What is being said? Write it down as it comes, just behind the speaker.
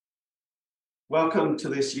Welcome to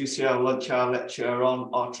this UCL Lunch Hour lecture on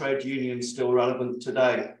Are Trade Unions Still Relevant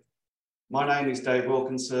Today? My name is Dave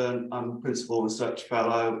Wilkinson. I'm a Principal Research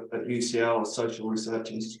Fellow at UCL Social Research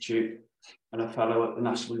Institute and a Fellow at the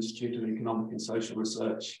National Institute of Economic and Social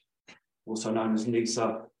Research, also known as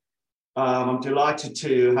NISA. I'm delighted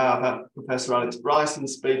to have Professor Alex Bryson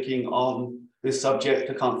speaking on this subject.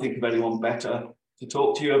 I can't think of anyone better to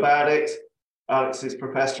talk to you about it. Alex is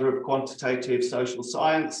Professor of Quantitative Social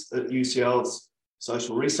Science at UCL's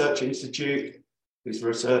Social Research Institute. His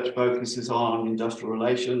research focuses on industrial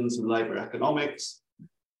relations and labour economics.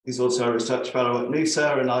 He's also a Research Fellow at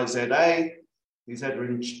NISA and IZA. He's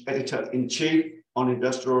Editor-in-Chief on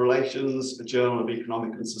Industrial Relations, the Journal of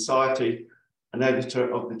Economic and Society, and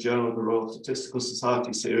editor of the Journal of the Royal Statistical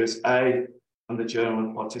Society Series A and the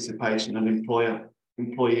Journal of Participation and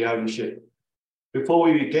Employee Ownership. Before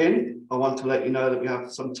we begin, I want to let you know that we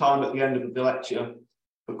have some time at the end of the lecture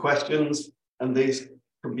for questions, and these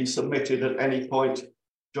can be submitted at any point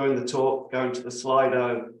during the talk, going to the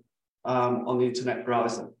Slido on the internet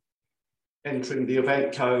browser, entering the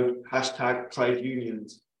event code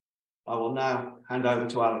 #TradeUnions. I will now hand over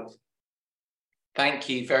to Alex. Thank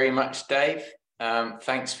you very much, Dave.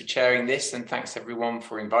 Thanks for chairing this, and thanks everyone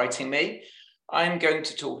for inviting me. I'm going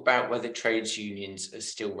to talk about whether trades unions are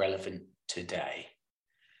still relevant today.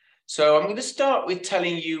 So I'm going to start with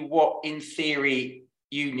telling you what, in theory,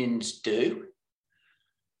 unions do.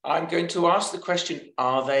 I'm going to ask the question,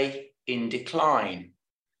 are they in decline?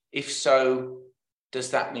 If so,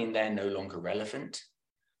 does that mean they're no longer relevant?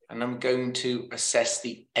 And I'm going to assess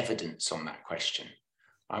the evidence on that question.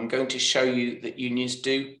 I'm going to show you that unions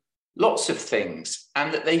do lots of things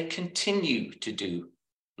and that they continue to do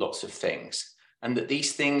lots of things, and that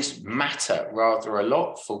these things matter rather a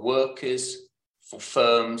lot for workers, for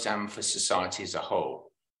firms, and for society as a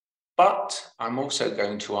whole. But I'm also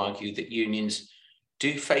going to argue that unions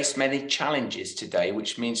do face many challenges today,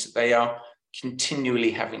 which means that they are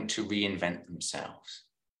continually having to reinvent themselves.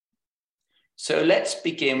 So let's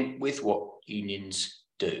begin with what unions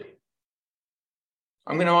do.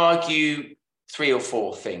 I'm going to argue 3 or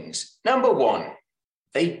 4 things. Number one,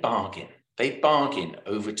 they bargain. They bargain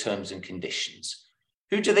over terms and conditions.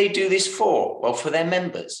 Who do they do this for? Well, for their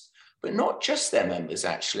members, but not just their members,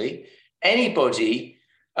 actually. Anybody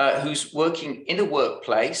who's working in a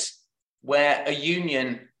workplace where a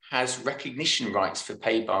union has recognition rights for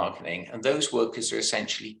pay bargaining, and those workers are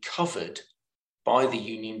essentially covered by the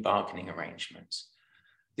union bargaining arrangements.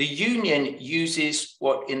 The union uses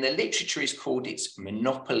what in the literature is called its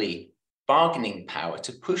monopoly bargaining power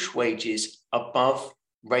to push wages above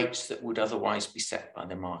rates that would otherwise be set by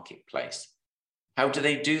the marketplace. How do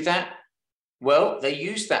they do that? Well, they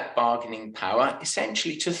use that bargaining power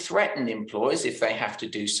essentially to threaten employers, if they have to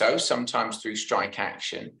do so, sometimes through strike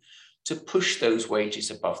action, to push those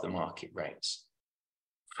wages above the market rates.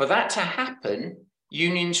 For that to happen,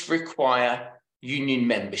 unions require union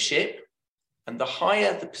membership, and the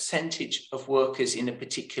higher the percentage of workers in a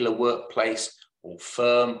particular workplace or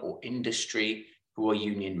firm or industry who are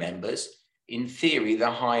union members, in theory,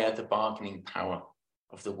 the higher the bargaining power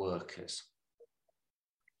of the workers.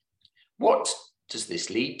 What does this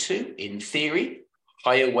lead to? In theory,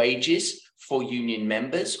 higher wages for union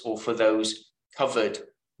members or for those covered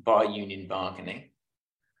by union bargaining.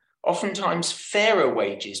 Oftentimes fairer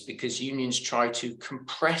wages, because unions try to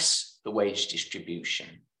compress the wage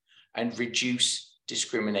distribution and reduce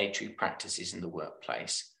discriminatory practices in the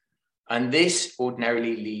workplace. And this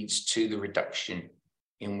ordinarily leads to the reduction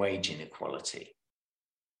in wage inequality.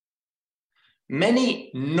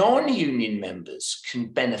 Many non-union members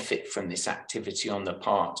can benefit from this activity on the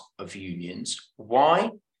part of unions.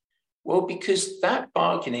 Why? Well, because that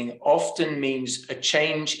bargaining often means a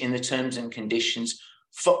change in the terms and conditions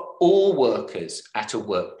for all workers at a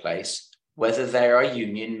workplace, whether they are a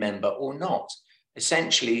union member or not.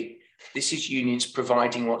 Essentially, this is unions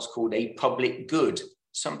providing what's called a public good,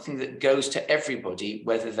 something that goes to everybody,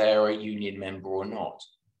 whether they are a union member or not.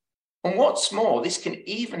 And what's more, this can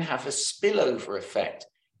even have a spillover effect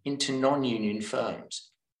into non-union firms.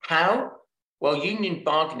 How? Well, union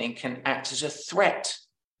bargaining can act as a threat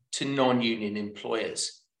to non-union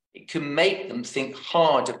employers. It can make them think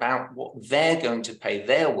hard about what they're going to pay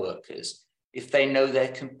their workers if they know they're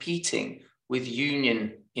competing with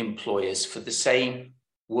union employers for the same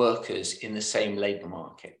workers in the same labour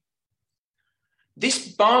market. This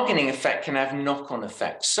bargaining effect can have knock-on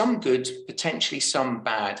effects, some good, potentially some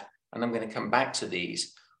bad, and I'm going to come back to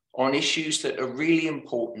these, on issues that are really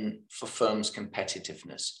important for firms'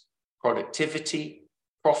 competitiveness: productivity,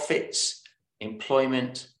 profits,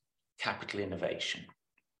 employment, capital innovation.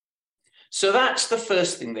 So that's the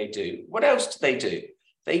first thing they do. What else do?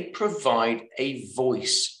 They provide a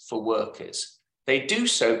voice for workers. They do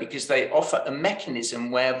so because they offer a mechanism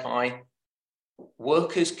whereby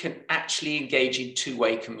workers can actually engage in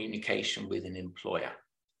two-way communication with an employer.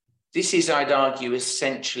 This is, I'd argue,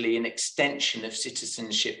 essentially an extension of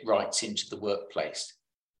citizenship rights into the workplace.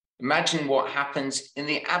 Imagine what happens in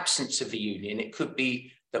the absence of a union. It could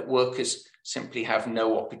be that workers simply have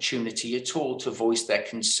no opportunity at all to voice their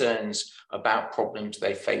concerns about problems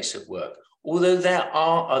they face at work. Although there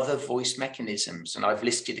are other voice mechanisms, and I've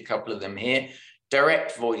listed a couple of them here.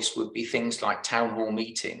 Direct voice would be things like town hall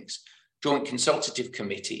meetings, joint consultative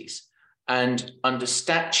committees, and under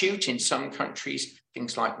statute in some countries,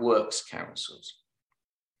 things like works councils.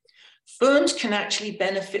 Firms can actually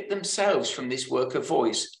benefit themselves from this worker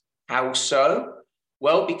voice. How so?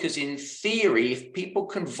 Well, because in theory, if people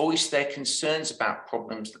can voice their concerns about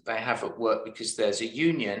problems that they have at work because there's a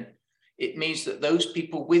union, it means that those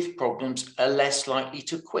people with problems are less likely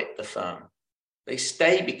to quit the firm. They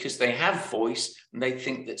stay because they have voice and they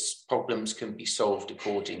think that problems can be solved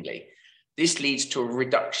accordingly. This leads to a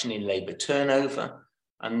reduction in labour turnover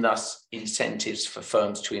and thus incentives for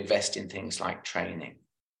firms to invest in things like training.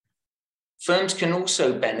 Firms can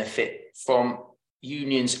also benefit from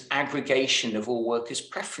unions' aggregation of all workers'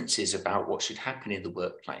 preferences about what should happen in the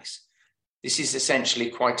workplace. This is essentially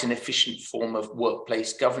quite an efficient form of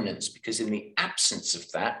workplace governance because in the absence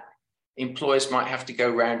of that, employers might have to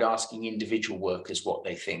go around asking individual workers what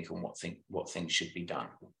they think and what things should be done.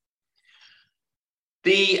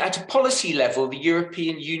 At a policy level, the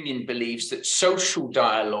European Union believes that social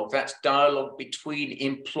dialogue, that's dialogue between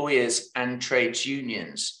employers and trades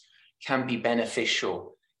unions, can be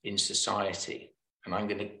beneficial in society. And I'm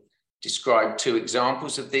going to describe two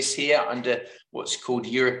examples of this here under what's called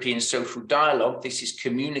European social dialogue. This is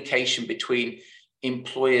communication between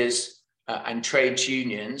employers and trades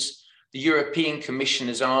unions. The European Commission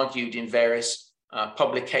has argued in various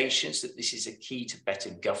publications that this is a key to better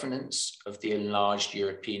governance of the enlarged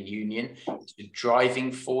European Union. It's a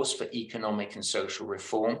driving force for economic and social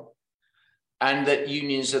reform, and that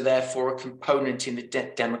unions are therefore a component in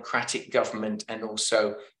the democratic government and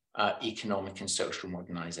also economic and social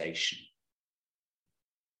modernization.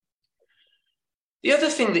 The other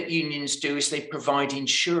thing that unions do is they provide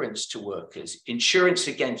insurance to workers. Insurance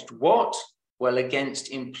against what? Well,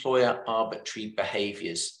 against employer arbitrary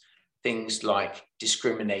behaviors, things like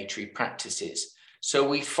discriminatory practices. So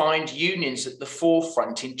we find unions at the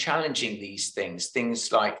forefront in challenging these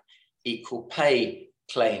things like equal pay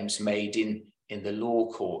claims made in the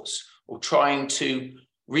law courts, or trying to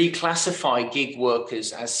reclassify gig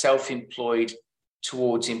workers as self-employed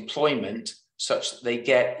towards employment such that they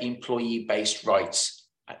get employee-based rights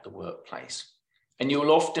at the workplace. And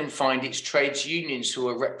you'll often find it's trades unions who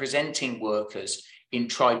are representing workers in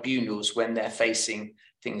tribunals when they're facing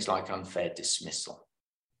things like unfair dismissal.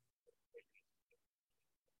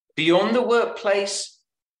 Beyond the workplace,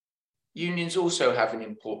 unions also have an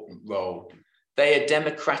important role. They are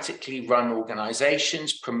democratically run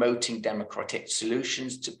organizations promoting democratic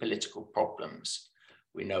solutions to political problems.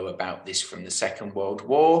 We know about this from the Second World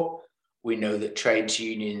War. We know that trades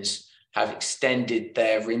unions have extended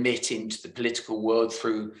their remit into the political world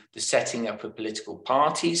through the setting up of political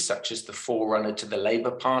parties, such as the forerunner to the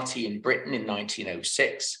Labour Party in Britain in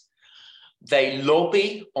 1906. They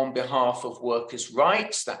lobby on behalf of workers'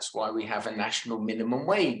 rights. That's why we have a national minimum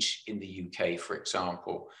wage in the UK, for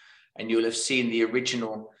example. And you'll have seen the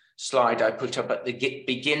original slide I put up at the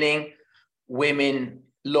beginning, women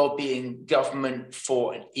lobbying government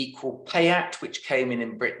for an Equal Pay Act, which came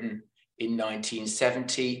in Britain in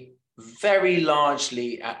 1970, very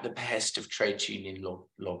largely at the behest of trades union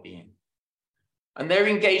lobbying. And they're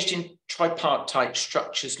engaged in tripartite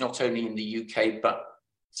structures, not only in the UK, but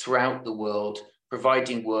throughout the world,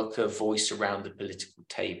 providing worker voice around the political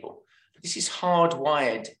table. This is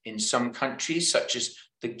hardwired in some countries, such as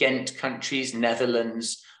the Ghent countries,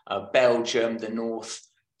 Netherlands, Belgium, the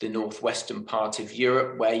northwestern part of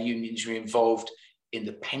Europe, where unions are involved in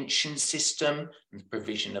the pension system and the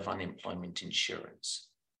provision of unemployment insurance.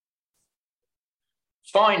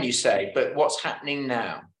 Fine, you say, but what's happening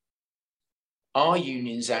now? Are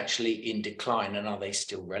unions actually in decline, and are they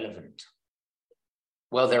still relevant?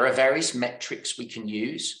 Well, there are various metrics we can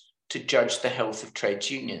use to judge the health of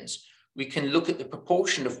trades unions. We can look at the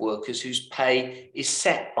proportion of workers whose pay is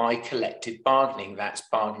set by collective bargaining. That's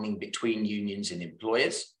bargaining between unions and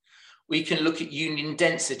employers. We can look at union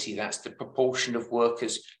density. That's the proportion of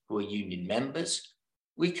workers who are union members.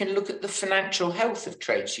 We can look at the financial health of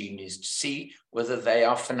trades unions to see whether they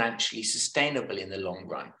are financially sustainable in the long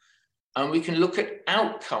run. And we can look at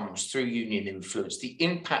outcomes through union influence, the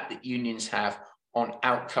impact that unions have on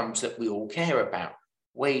outcomes that we all care about: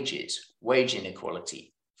 wages, wage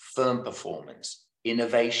inequality, firm performance,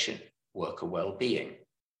 innovation, worker well-being.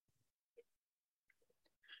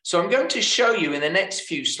 So I'm going to show you in the next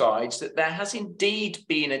few slides that there has indeed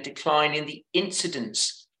been a decline in the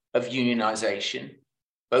incidence of unionization,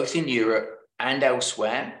 both in Europe and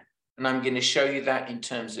elsewhere. And I'm going to show you that in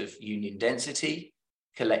terms of union density,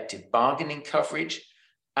 collective bargaining coverage,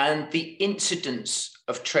 and the incidence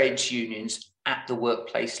of trades unions at the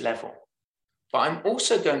workplace level. But I'm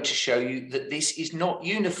also going to show you that this is not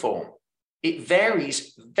uniform. It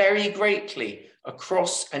varies very greatly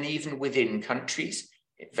across and even within countries.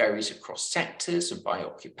 It varies across sectors and by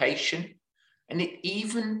occupation, and it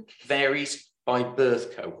even varies by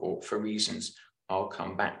birth cohort for reasons I'll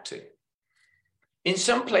come back to. In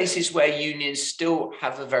some places where unions still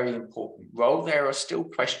have a very important role, there are still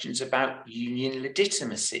questions about union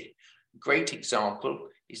legitimacy. A great example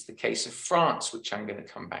is the case of France, which I'm going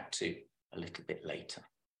to come back to a little bit later.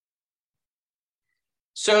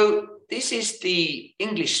 So this is the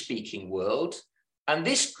English-speaking world, and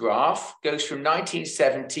this graph goes from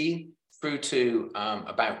 1970 through to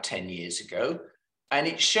about 10 years ago, and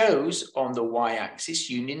it shows on the y-axis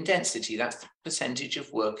union density. That's the percentage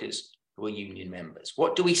of workers who are union members.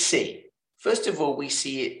 What do we see? First of all, we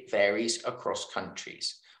see it varies across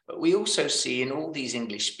countries, but we also see in all these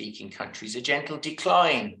English-speaking countries a gentle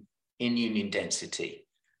decline in union density.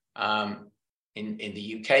 In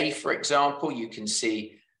the UK, for example, you can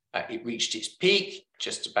see it reached its peak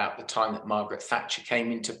just about the time that Margaret Thatcher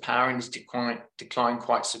came into power, and has declined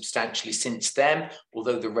quite substantially since then,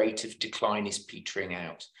 although the rate of decline is petering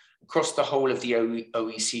out. Across the whole of the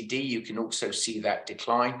OECD, you can also see that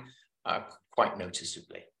decline quite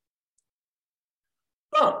noticeably.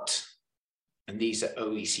 But, and these are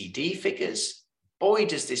OECD figures, boy,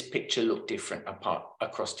 does this picture look different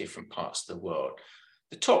across different parts of the world.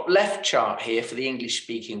 The top left chart here for the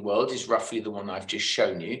English-speaking world is roughly the one I've just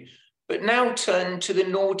shown you. But now turn to the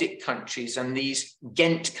Nordic countries and these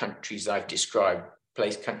Ghent countries I've described,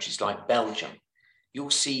 countries like Belgium. You'll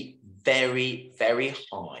see very, very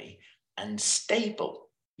high and stable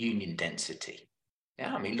union density.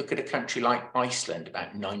 Yeah, I mean, look at a country like Iceland,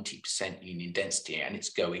 about 90% union density, and it's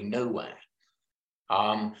going nowhere.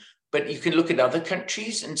 But you can look at other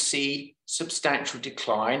countries and see substantial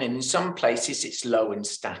decline, and in some places it's low and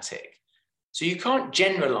static. So you can't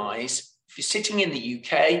generalize. If you're sitting in the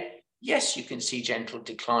UK, yes, you can see gentle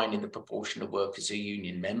decline in the proportion of workers who are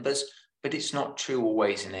union members, but it's not true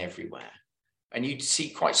always and everywhere. And you'd see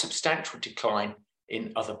quite substantial decline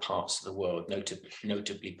in other parts of the world,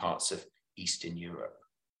 notably parts of Eastern Europe.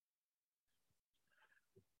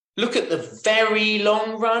 Look at the very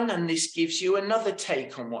long run, and this gives you another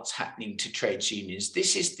take on what's happening to trades unions.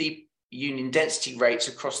 This is the union density rates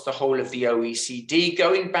across the whole of the OECD,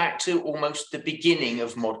 going back to almost the beginning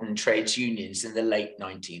of modern trades unions in the late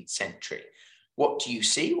 19th century. What do you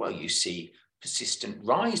see? Well, you see persistent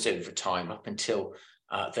rise over time up until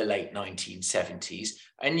the late 1970s,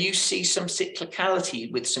 and you see some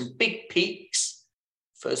cyclicality with some big peaks.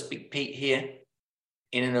 First big peak here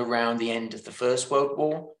in and around the end of the First World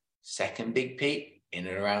War, second big peak in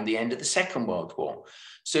and around the end of the Second World War.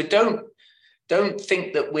 So don't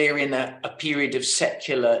think that we're in a period of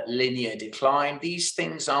secular linear decline. These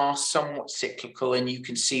things are somewhat cyclical, and you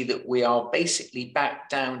can see that we are basically back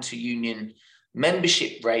down to union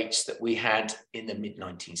membership rates that we had in the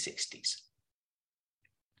mid-1960s.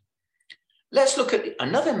 Let's look at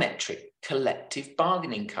another metric, collective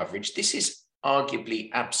bargaining coverage. This is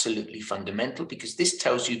arguably absolutely fundamental because this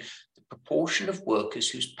tells you the proportion of workers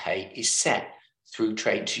whose pay is set through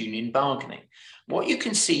trades union bargaining. What you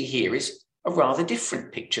can see here is a rather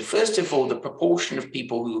different picture. First of all, the proportion of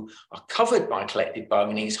people who are covered by collective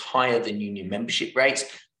bargaining is higher than union membership rates.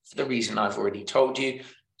 For the reason I've already told you,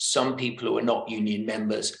 some people who are not union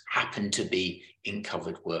members happen to be in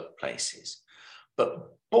covered workplaces.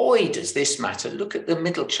 But boy, does this matter. Look at the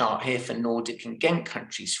middle chart here for Nordic and Ghent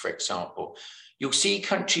countries, for example. You'll see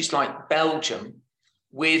countries like Belgium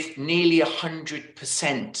with nearly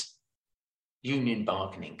 100% union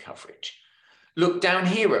bargaining coverage. Look down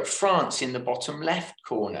here at France in the bottom left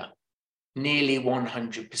corner, nearly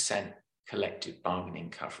 100% collective bargaining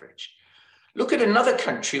coverage. Look at another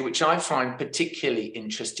country which I find particularly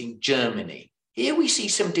interesting, Germany. Here we see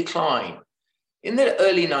some decline. In the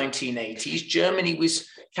early 1980s, Germany was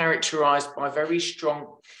characterized by very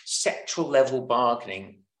strong sectoral level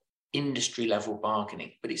bargaining, industry level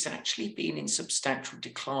bargaining, but it's actually been in substantial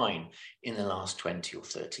decline in the last 20 or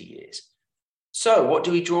 30 years. So what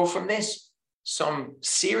do we draw from this? some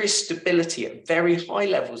serious stability at very high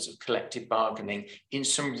levels of collective bargaining in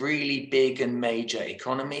some really big and major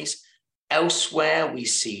economies. Elsewhere, we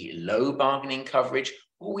see low bargaining coverage,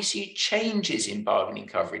 or we see changes in bargaining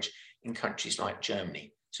coverage in countries like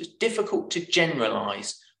Germany. So it's difficult to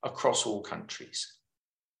generalize across all countries.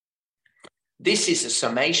 This is a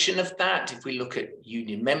summation of that. If we look at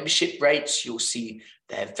union membership rates, you'll see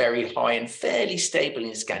they're very high and fairly stable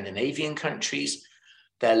in Scandinavian countries.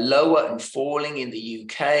 They're lower and falling in the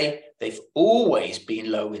UK. They've always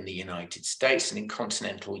been low in the United States, and in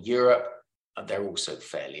continental Europe, they're also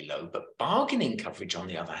fairly low. But bargaining coverage, on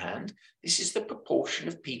the other hand, this is the proportion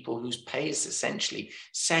of people whose pay is essentially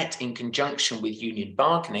set in conjunction with union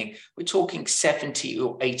bargaining. We're talking 70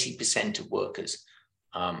 or 80% of workers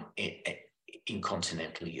in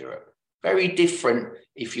continental Europe. Very different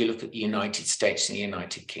if you look at the United States and the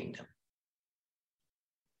United Kingdom.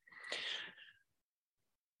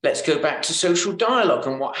 Let's go back to social dialogue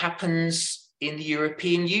and what happens in the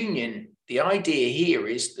European Union. The idea here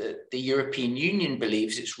is that the European Union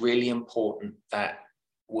believes it's really important that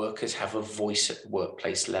workers have a voice at the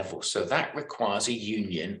workplace level. So that requires a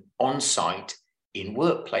union on site in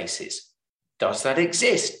workplaces. Does that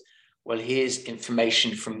exist? Well, here's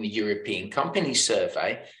information from the European Company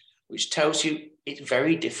Survey, which tells you it's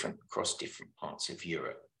very different across different parts of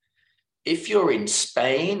Europe. If you're in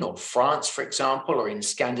Spain or France, for example, or in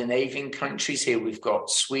Scandinavian countries, here we've got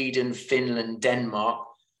Sweden, Finland, Denmark,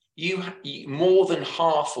 more than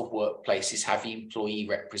half of workplaces have employee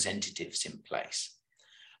representatives in place.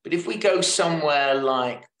 But if we go somewhere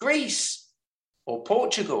like Greece or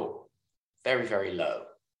Portugal, very, very low.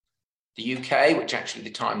 The UK, which actually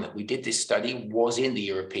the time that we did this study was in the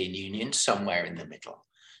European Union, somewhere in the middle.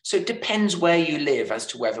 So it depends where you live as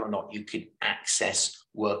to whether or not you could access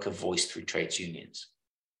worker voice through trades unions.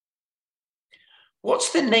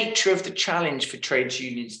 What's the nature of the challenge for trades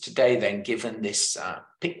unions today then, given this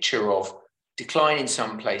picture of decline in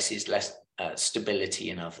some places, less stability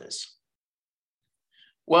in others?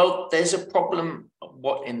 Well, there's a problem,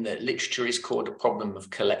 what in the literature is called a problem of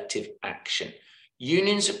collective action.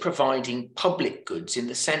 Unions are providing public goods in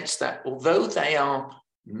the sense that although they are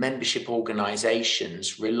membership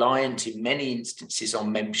organizations reliant in many instances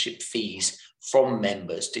on membership fees from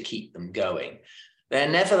members to keep them going, they're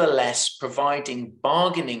nevertheless providing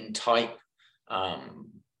bargaining type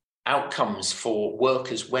outcomes for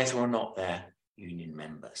workers, whether or not they're union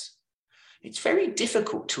members. It's very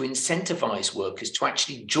difficult to incentivize workers to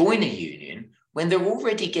actually join a union when they're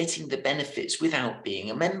already getting the benefits without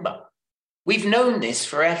being a member. We've known this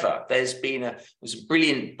forever. There was a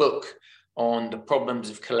brilliant book on the problems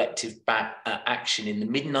of collective action in the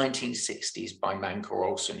mid-1960s by Mancur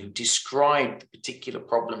Olson, who described the particular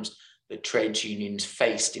problems that trades unions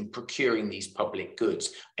faced in procuring these public goods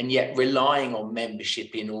and yet relying on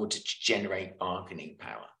membership in order to generate bargaining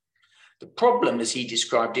power. The problem, as he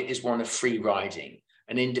described it, is one of free riding,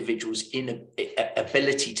 an individual's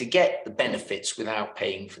inability to get the benefits without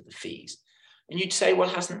paying for the fees. And you'd say, well,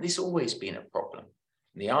 hasn't this always been a problem?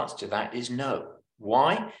 And the answer to that is no.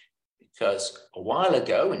 Why? Because a while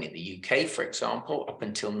ago, and in the UK, for example, up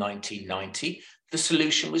until 1990, the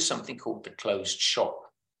solution was something called the closed shop.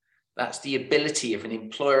 That's the ability of an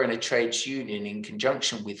employer and a trades union in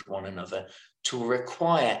conjunction with one another to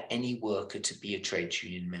require any worker to be a trades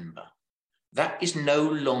union member. That is no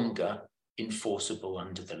longer enforceable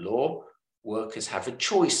under the law. Workers have a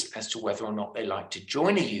choice as to whether or not they like to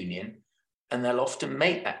join a union, and they'll often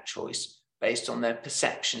make that choice based on their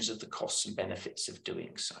perceptions of the costs and benefits of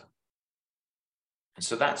doing so. And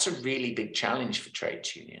so that's a really big challenge for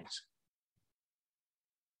trades unions.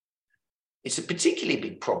 It's a particularly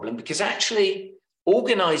big problem because actually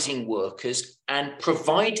organizing workers and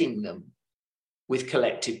providing them with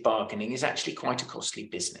collective bargaining is actually quite a costly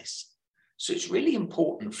business. So it's really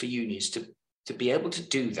important for unions to be able to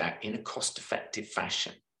do that in a cost-effective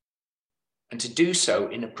fashion and to do so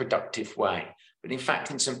in a productive way. But in fact,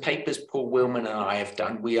 in some papers Paul Willman and I have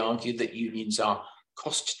done, we argue that unions are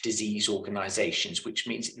cost disease organizations, which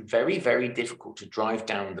means it's very, very difficult to drive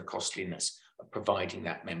down the costliness of providing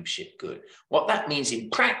that membership good. What that means in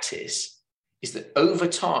practice is that over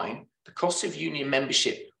time, the costs of union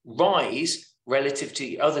membership rise relative to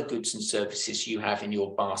the other goods and services you have in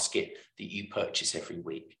your basket that you purchase every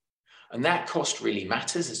week. And that cost really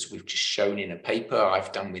matters, as we've just shown in a paper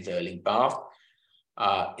I've done with Erling Barth.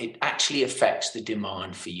 It actually affects the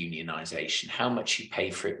demand for unionization. How much you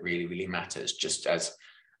pay for it really, really matters, just as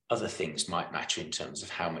other things might matter in terms of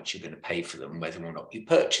how much you're going to pay for them, whether or not you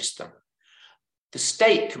purchase them. The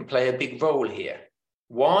state can play a big role here.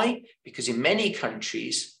 Why? Because in many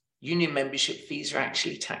countries, union membership fees are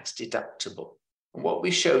actually tax deductible. And what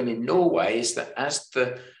we've shown in Norway is that as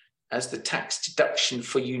the tax deduction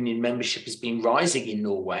for union membership has been rising in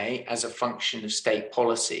Norway as a function of state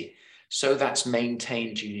policy, so that's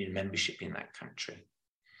maintained union membership in that country.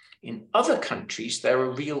 In other countries, there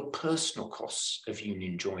are real personal costs of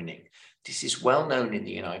union joining. This is well known in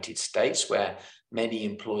the United States, where many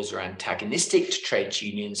employers are antagonistic to trades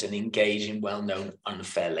unions and engage in well-known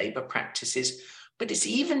unfair labor practices. But it's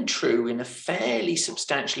even true in a fairly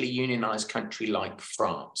substantially unionized country like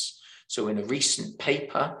France. So in a recent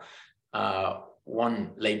paper,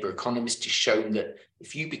 one labor economist has shown that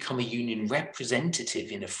if you become a union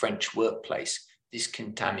representative in a French workplace, this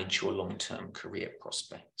can damage your long-term career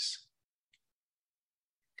prospects.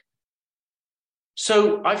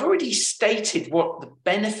 So I've already stated what the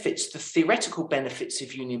benefits, the theoretical benefits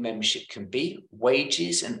of union membership can be: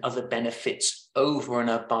 wages and other benefits over and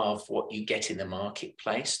above what you get in the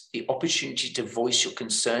marketplace, the opportunity to voice your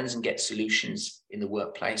concerns and get solutions in the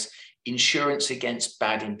workplace, insurance against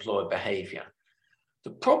bad employer behavior.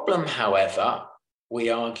 The problem, however, we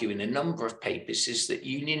argue in a number of papers, is that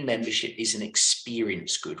union membership is an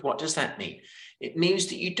experience good. What does that mean? It means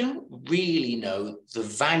that you don't really know the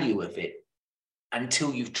value of it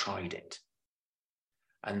until you've tried it.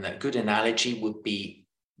 And a good analogy would be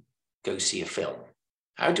go see a film.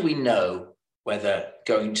 How do we know whether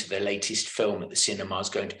going to the latest film at the cinema is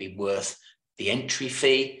going to be worth the entry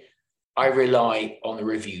fee? I rely on the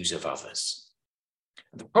reviews of others.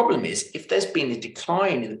 The problem is, if there's been a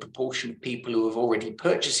decline in the proportion of people who have already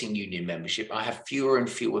purchasing union membership, I have fewer and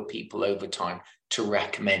fewer people over time to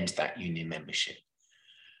recommend that union membership.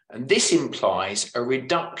 And this implies a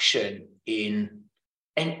reduction in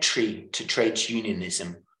entry to trades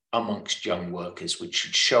unionism amongst young workers, which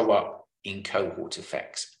should show up in cohort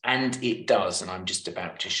effects. And it does, and I'm just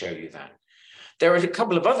about to show you that. There are a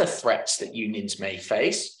couple of other threats that unions may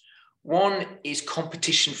face. One is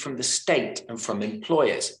competition from the state and from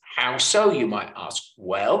employers. How so, you might ask?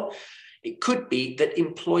 Well, it could be that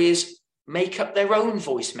employers make up their own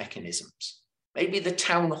voice mechanisms. Maybe the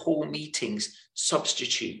town hall meetings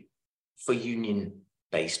substitute for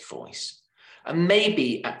union-based voice. And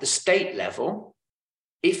maybe at the state level,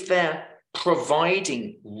 if they're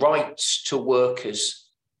providing rights to workers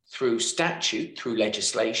through statute, through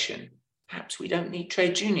legislation, perhaps we don't need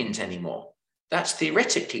trade unions anymore. That's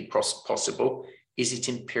theoretically possible. Is it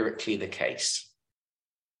empirically the case?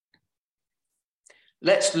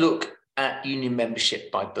 Let's look at union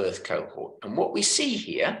membership by birth cohort. And what we see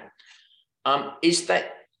here is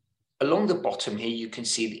that along the bottom here, you can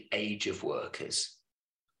see the age of workers.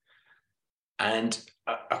 And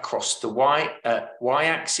across the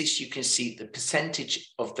y-axis, you can see the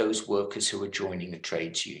percentage of those workers who are joining a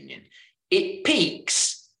trades union. It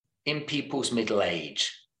peaks in people's middle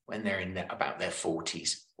age, when they're in about their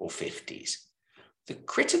 40s or 50s. The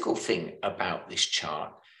critical thing about this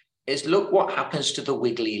chart is look what happens to the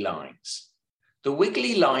wiggly lines. The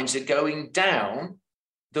wiggly lines are going down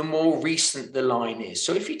the more recent the line is.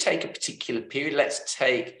 So if you take a particular period, let's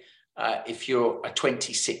take if you're a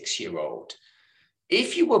 26-year-old.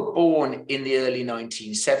 If you were born in the early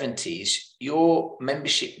 1970s, your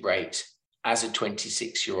membership rate as a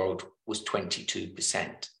 26-year-old was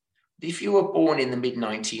 22%. If you were born in the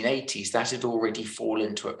mid-1980s, that had already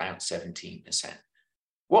fallen to about 17%.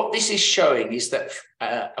 What this is showing is that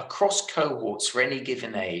across cohorts for any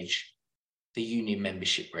given age, the union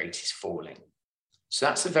membership rate is falling. So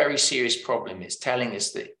that's a very serious problem. It's telling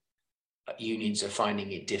us that unions are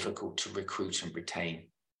finding it difficult to recruit and retain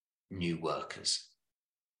new workers.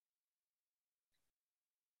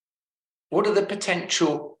 What are the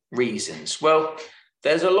potential reasons? Well,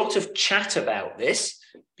 there's a lot of chat about this.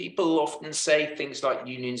 People often say things like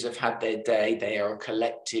unions have had their day. They are a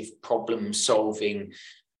collective problem-solving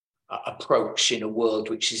approach in a world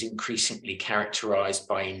which is increasingly characterized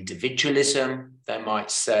by individualism. They might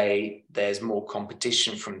say there's more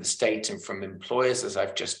competition from the state and from employers, as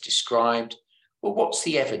I've just described. Well, what's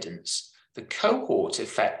the evidence? The cohort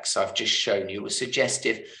effects I've just shown you were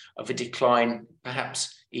suggestive of a decline,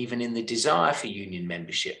 perhaps even in the desire for union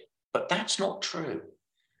membership, but that's not true.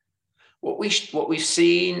 What we've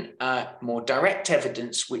seen, more direct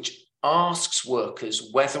evidence, which asks workers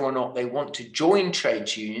whether or not they want to join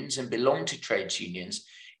trades unions and belong to trades unions,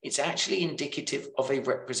 it's actually indicative of a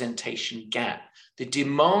representation gap. The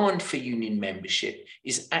demand for union membership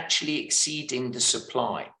is actually exceeding the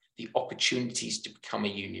supply, the opportunities to become a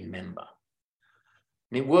union member.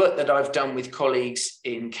 And in work that I've done with colleagues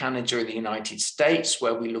in Canada and the United States,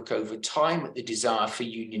 where we look over time at the desire for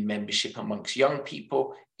union membership amongst young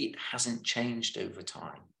people, it hasn't changed over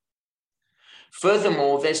time.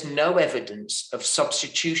 Furthermore, there's no evidence of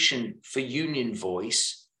substitution for union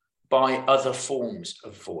voice by other forms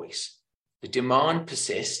of voice. The demand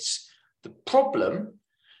persists. The problem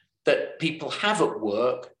that people have at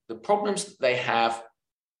work, the problems that they have,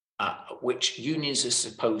 which unions are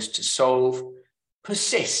supposed to solve,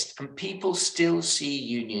 persist, and people still see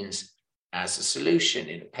unions as a solution,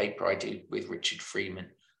 in a paper I did with Richard Freeman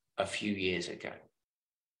a few years ago.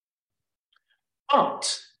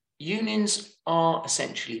 But unions are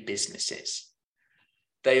essentially businesses.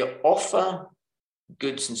 They offer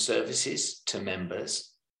goods and services to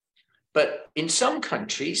members, but in some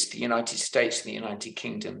countries, the United States and the United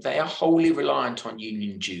Kingdom, they are wholly reliant on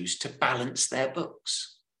union dues to balance their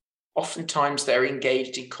books. Oftentimes, they're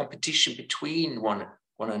engaged in competition between one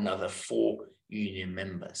another for union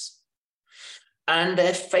members. And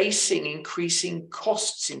they're facing increasing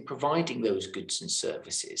costs in providing those goods and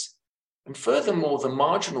services. And furthermore, the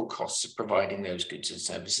marginal costs of providing those goods and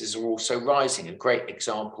services are also rising. A great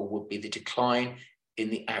example would be the decline in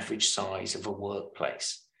the average size of a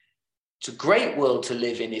workplace. It's a great world to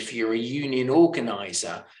live in if you're a union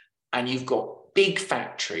organizer and you've got big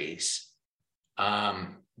factories,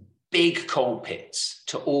 big coal pits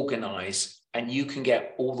to organize, and you can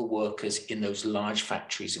get all the workers in those large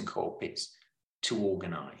factories and coal pits to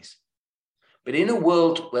organize. But in a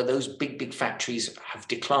world where those big factories have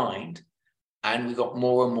declined, and we've got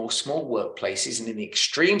more and more small workplaces, and in the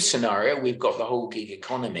extreme scenario, we've got the whole gig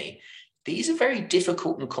economy, these are very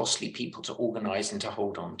difficult and costly people to organize and to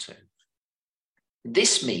hold on to.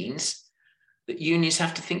 This means that unions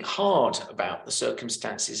have to think hard about the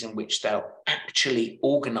circumstances in which they'll actually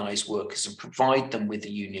organize workers and provide them with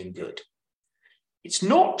a union good. It's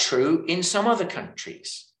not true in some other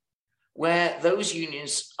countries where those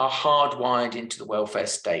unions are hardwired into the welfare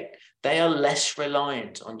state. They are less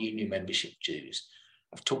reliant on union membership dues.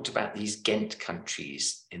 I've talked about these Ghent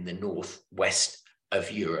countries in the northwest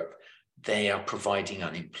of Europe. They are providing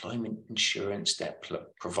unemployment insurance, they're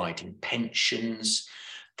providing pensions,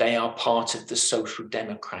 they are part of the social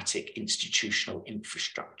democratic institutional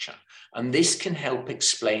infrastructure. And this can help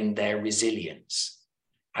explain their resilience.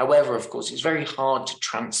 However, of course, it's very hard to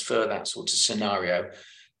transfer that sort of scenario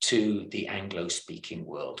to the Anglo-speaking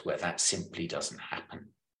world where that simply doesn't happen.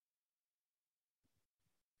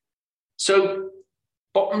 So,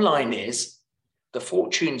 bottom line is, the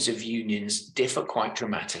fortunes of unions differ quite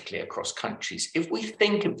dramatically across countries. If we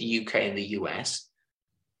think of the UK and the US,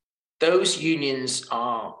 those unions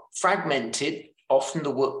are fragmented. Often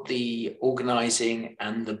the organizing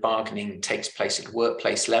and the bargaining takes place at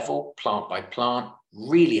workplace level, plant by plant,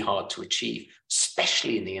 really hard to achieve,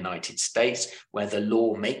 especially in the United States, where the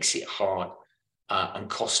law makes it hard and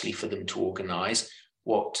costly for them to organize,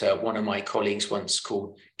 what one of my colleagues once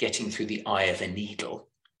called getting through the eye of a needle.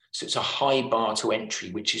 So it's a high bar to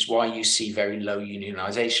entry, which is why you see very low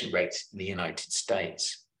unionization rates in the United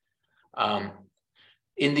States.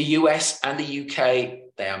 In the US and the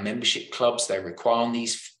UK, they are membership clubs. They require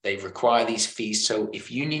these fees. So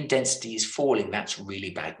if union density is falling, that's really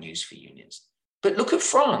bad news for unions. But look at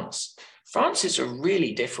France. France is a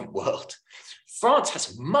really different world. France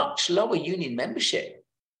has much lower union membership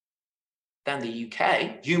than the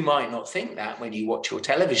UK. You might not think that when you watch your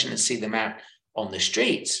television and see them out on the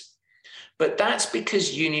streets, but that's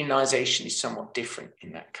because unionization is somewhat different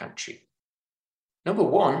in that country. Number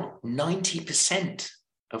one, 90%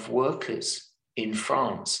 of workers in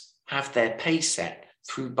France have their pay set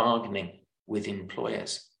through bargaining with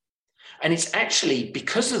employers. And it's actually,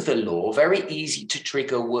 because of the law, very easy to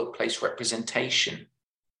trigger workplace representation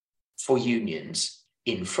for unions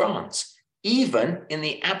in France, even in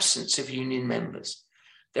the absence of union members.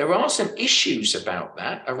 There are some issues about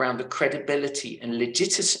that around the credibility and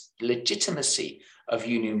legitimacy of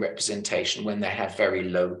union representation when they have very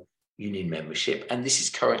low union membership. And this is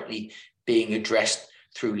currently being addressed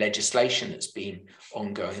through legislation that's been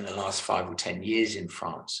ongoing in the last 5 or 10 years in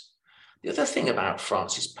France. The other thing about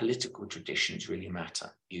France is political traditions really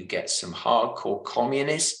matter. You get some hardcore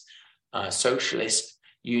communist, socialist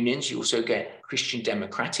unions. You also get Christian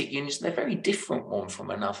democratic unions. They're very different one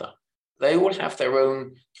from another. They all have their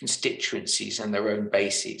own constituencies and their own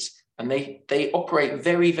bases, and they operate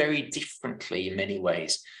very, very differently in many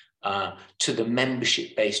ways to the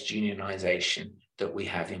membership-based unionization that we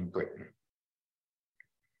have in Britain.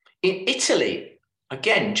 In Italy,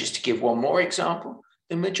 again, just to give one more example,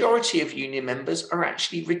 the majority of union members are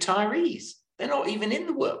actually retirees. They're not even in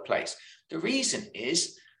the workplace. The reason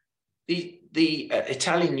is the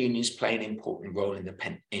Italian unions play an important role in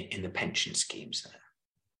the pension schemes there.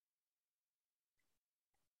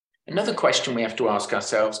 Another question we have to ask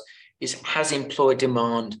ourselves is, has employer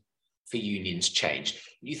demand for unions change.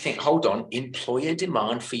 You think, hold on, employer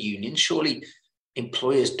demand for unions, surely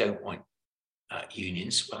employers don't want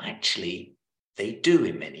unions. Well, actually, they do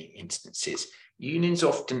in many instances. Unions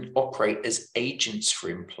often operate as agents for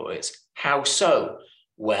employers. How so?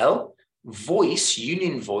 Well,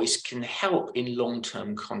 union voice can help in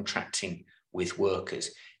long-term contracting with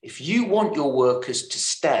workers. If you want your workers to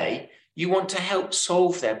stay, you want to help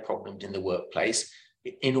solve their problems in the workplace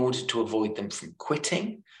in order to avoid them from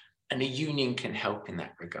quitting, and a union can help in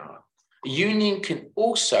that regard. A union can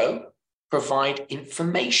also provide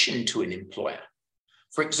information to an employer.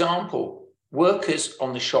 For example, workers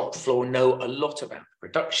on the shop floor know a lot about the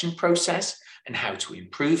production process and how to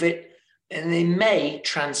improve it, and they may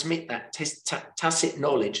transmit that tacit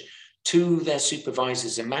knowledge to their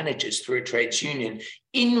supervisors and managers through a trades union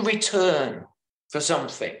in return for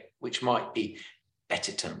something which might be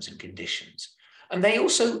better terms and conditions. And they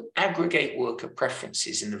also aggregate worker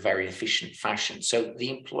preferences in a very efficient fashion. So the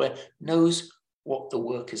employer knows what the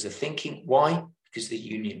workers are thinking. Why? Because the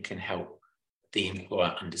union can help the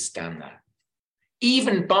employer understand that.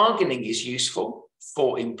 Even bargaining is useful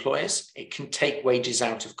for employers. It can take wages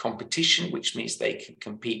out of competition, which means they can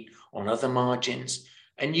compete on other margins.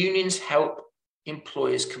 And unions help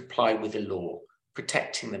employers comply with the law,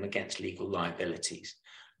 protecting them against legal liabilities.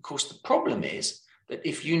 Of course, the problem is that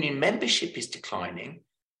if union membership is declining,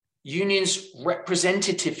 unions'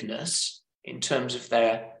 representativeness in terms of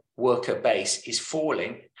their worker base is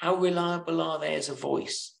falling. How reliable are they as a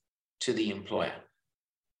voice to the employer?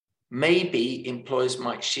 Maybe employers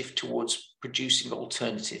might shift towards producing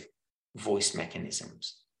alternative voice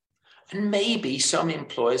mechanisms. And maybe some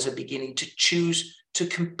employers are beginning to choose to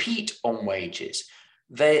compete on wages.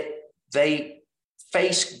 They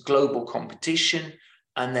face global competition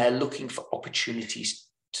and they're looking for opportunities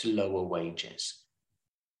to lower wages.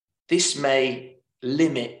 This may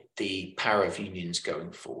limit the power of unions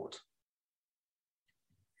going forward.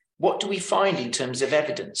 What do we find in terms of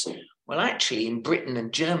evidence? Well, actually, in Britain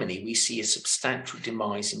and Germany, we see a substantial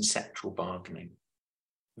demise in sectoral bargaining.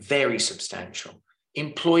 Very substantial.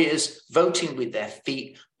 Employers voting with their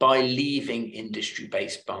feet by leaving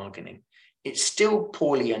industry-based bargaining. It's still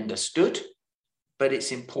poorly understood, but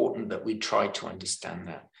it's important that we try to understand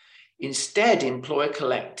that. Instead, employer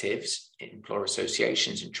collectives, employer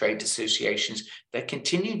associations and trade associations, they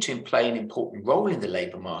continue to play an important role in the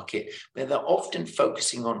labour market, where they're often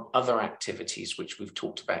focusing on other activities, which we've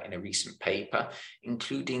talked about in a recent paper,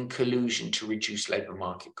 including collusion to reduce labour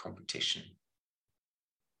market competition.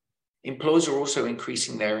 Employers are also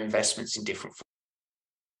increasing their investments in different forms,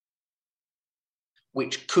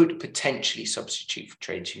 which could potentially substitute for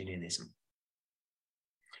trades unionism.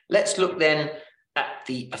 Let's look then at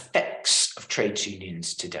the effects of trades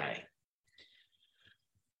unions today.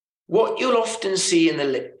 What you'll often see in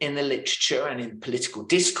the literature and in political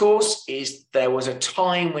discourse is there was a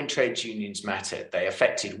time when trades unions mattered. They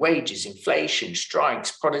affected wages, inflation,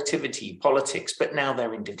 strikes, productivity, politics, but now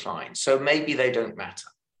they're in decline. So maybe they don't matter.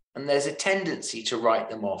 And there's a tendency to write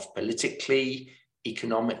them off politically,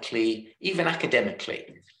 economically, even academically.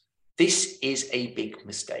 This is a big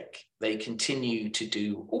mistake. They continue to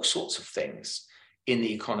do all sorts of things in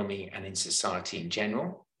the economy and in society in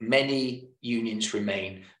general. Many unions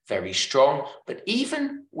remain very strong, but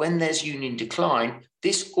even when there's union decline,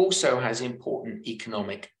 this also has important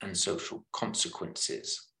economic and social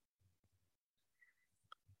consequences.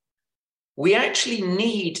 We actually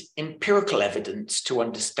need empirical evidence to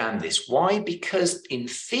understand this. Why? Because in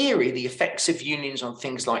theory, the effects of unions on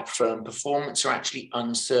things like firm performance are actually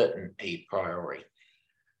uncertain a priori.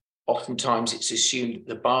 Oftentimes it's assumed that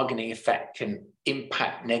the bargaining effect can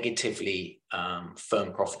impact negatively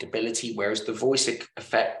firm profitability, whereas the voice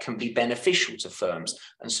effect can be beneficial to firms.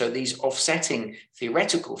 And so these offsetting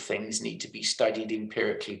theoretical things need to be studied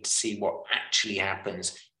empirically to see what actually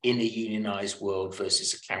happens in a unionized world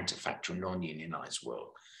versus a counterfactual non-unionized world.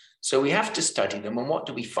 So we have to study them. And what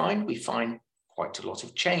do we find? We find quite a lot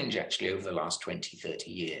of change actually over the last 20, 30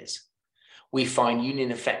 years. We find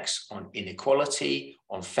union effects on inequality,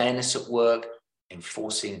 on fairness at work,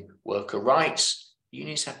 enforcing worker rights.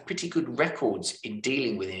 Unions have pretty good records in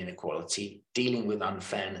dealing with inequality, dealing with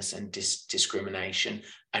unfairness and discrimination,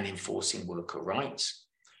 and enforcing worker rights.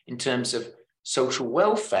 In terms of social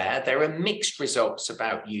welfare, there are mixed results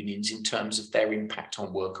about unions in terms of their impact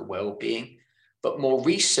on worker well-being, but more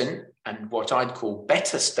recent and what I'd call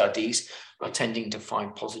better studies are tending to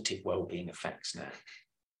find positive well-being effects now.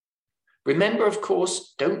 Remember, of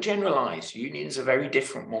course, don't generalize. Unions are very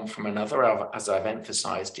different one from another, as I've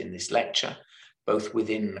emphasized in this lecture, both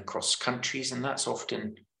within and across countries, and that's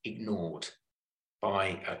often ignored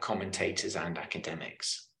by commentators and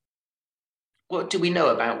academics. What do we know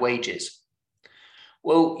about wages?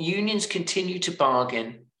 Well, unions continue to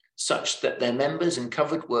bargain such that their members and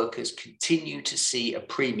covered workers continue to see a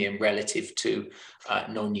premium relative to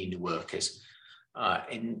non-union workers.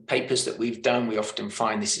 In papers that we've done, we often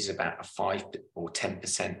find this is about a 5 or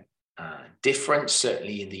 10% difference,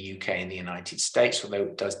 certainly in the UK and the United States, although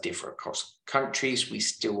it does differ across countries, we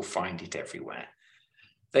still find it everywhere.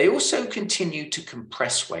 They also continue to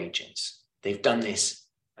compress wages. They've done this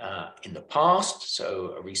in the past,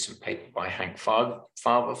 so a recent paper by Hank Farber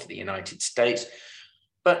for the United States,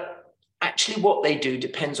 but actually what they do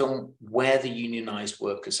depends on where the unionized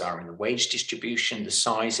workers are in the wage distribution, the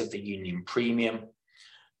size of the union premium.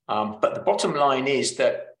 But the bottom line is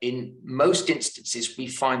that in most instances, we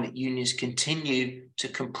find that unions continue to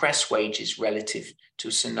compress wages relative to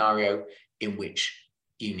a scenario in which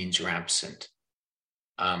unions are absent.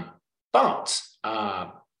 But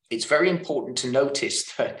it's very important to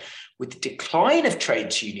notice that with the decline of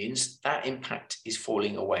trades unions, that impact is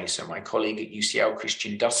falling away. So my colleague at UCL,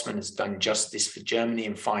 Christian Dussmann, has done just this for Germany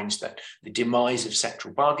and finds that the demise of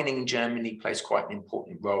sectoral bargaining in Germany plays quite an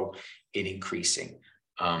important role in increasing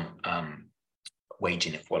wage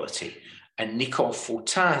inequality. And Nicole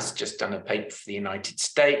Fortin has just done a paper for the United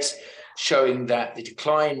States showing that the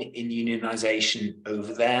decline in unionization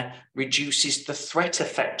over there reduces the threat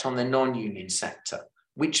effect on the non-union sector,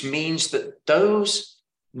 which means that those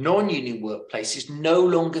non-union workplaces no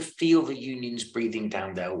longer feel the unions breathing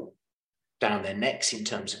down their necks in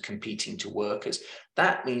terms of competing to workers.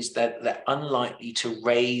 That means that they're unlikely to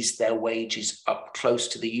raise their wages up close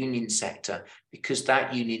to the union sector because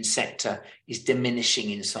that union sector is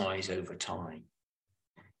diminishing in size over time.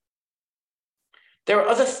 There are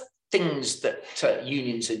other things that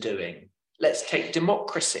unions are doing. Let's take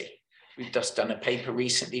democracy. We've just done a paper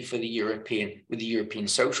recently for the European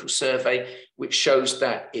Social Survey, which shows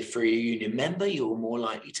that if you're a union member, you're more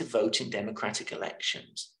likely to vote in democratic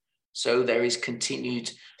elections. So there is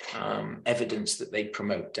continued evidence that they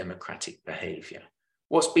promote democratic behavior.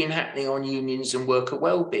 What's been happening on unions and worker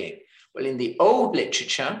well-being? Well, in the old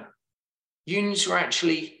literature, unions were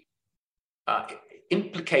actually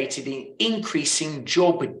implicated in increasing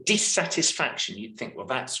job dissatisfaction. You'd think, well,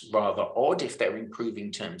 that's rather odd if they're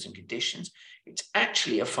improving terms and conditions. It's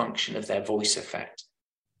actually a function of their voice effect.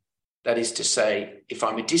 That is to say, if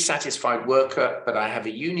I'm a dissatisfied worker, but I have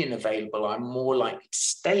a union available, I'm more likely to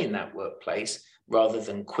stay in that workplace rather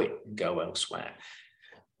than quit and go elsewhere.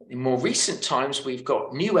 In more recent times, we've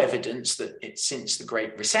got new evidence that since the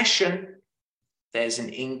Great Recession, there's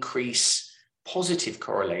an positive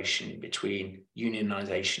correlation between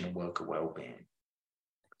unionization and worker well-being.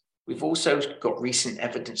 We've also got recent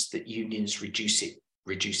evidence that unions reduce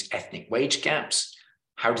ethnic wage gaps.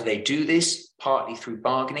 How do they do this? Partly through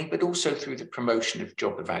bargaining, but also through the promotion of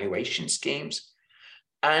job evaluation schemes.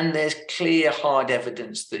 And there's clear, hard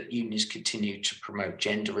evidence that unions continue to promote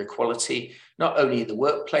gender equality, not only in the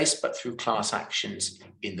workplace, but through class actions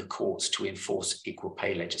in the courts to enforce equal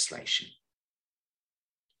pay legislation.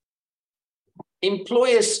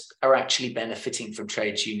 Employers are actually benefiting from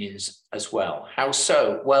trades unions as well. How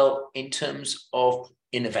so? Well, in terms of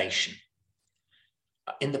innovation.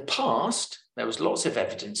 In the past, there was lots of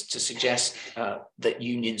evidence to suggest that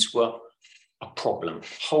unions were a problem,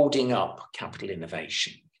 holding up capital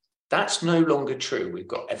innovation. That's no longer true. We've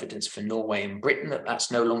got evidence for Norway and Britain that that's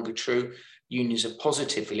no longer true. Unions are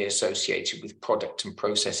positively associated with product and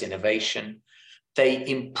process innovation. They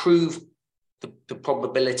improve the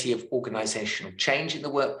probability of organizational change in the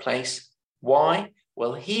workplace. Why?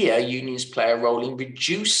 Well, here unions play a role in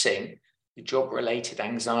reducing the job-related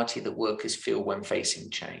anxiety that workers feel when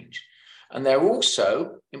facing change. And they're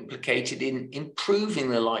also implicated in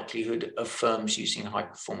improving the likelihood of firms using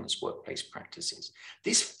high-performance workplace practices.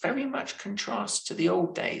 This very much contrasts to the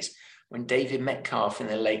old days when David Metcalf in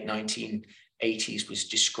the late 1980s was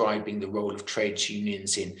describing the role of trades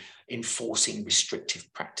unions in enforcing restrictive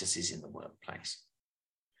practices in the workplace.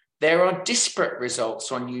 There are disparate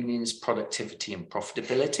results on unions' productivity and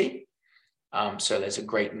profitability. So there's a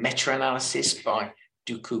great meta-analysis by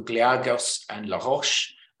Doucogliagos and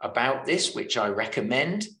Laroche about this, which I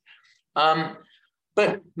recommend.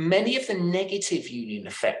 But many of the negative union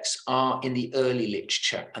effects are in the early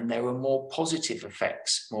literature, and there are more positive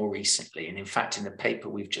effects more recently. And in fact, in the paper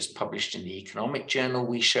we've just published in the Economic Journal,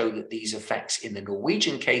 we show that these effects, in the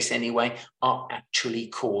Norwegian case anyway, are actually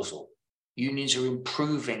causal. Unions are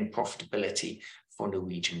improving profitability for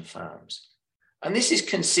Norwegian firms. And this is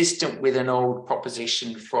consistent with an old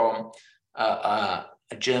proposition from a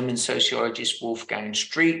German sociologist, Wolfgang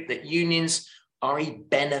Street, that unions are a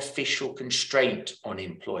beneficial constraint on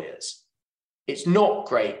employers. It's not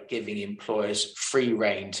great giving employers free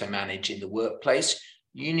rein to manage in the workplace.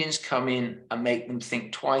 Unions come in and make them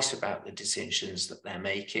think twice about the decisions that they're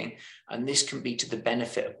making, and this can be to the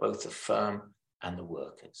benefit of both the firm and the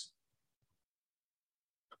workers.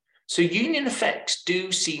 So union effects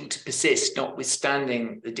do seem to persist,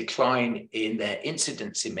 notwithstanding the decline in their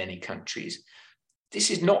incidence in many countries. This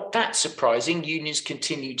is not that surprising. Unions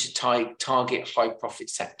continue to target high-profit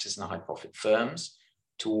sectors and high-profit firms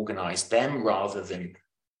to organise them rather than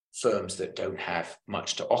firms that don't have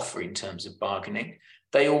much to offer in terms of bargaining.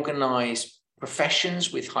 They organise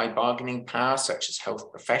professions with high bargaining power, such as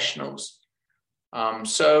health professionals.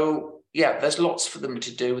 Yeah, there's lots for them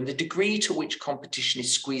to do. And the degree to which competition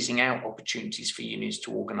is squeezing out opportunities for unions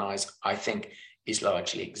to organise, I think, is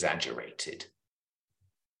largely exaggerated.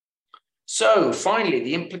 So finally,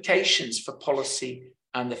 the implications for policy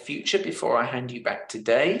and the future before I hand you back to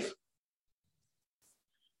Dave.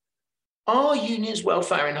 Are unions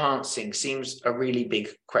welfare enhancing? Seems a really big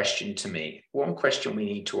question to me. One question we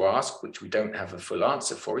need to ask, which we don't have a full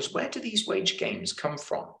answer for, is where do these wage gains come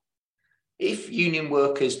from? If union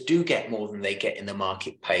workers do get more than they get in the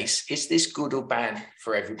marketplace, is this good or bad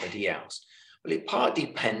for everybody else? Well, it partly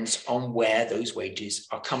depends on where those wages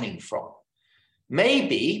are coming from.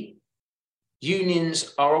 Maybe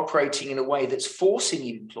unions are operating in a way that's forcing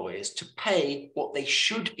employers to pay what they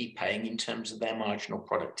should be paying in terms of their marginal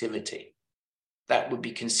productivity. That would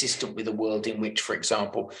be consistent with a world in which, for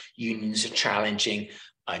example, unions are challenging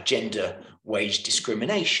gender wage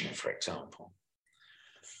discrimination, for example.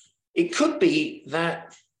 It could be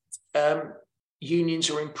that unions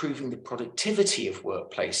are improving the productivity of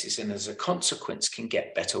workplaces and as a consequence can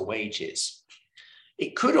get better wages.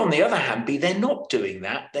 It could, on the other hand, be they're not doing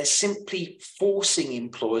that. They're simply forcing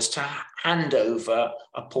employers to hand over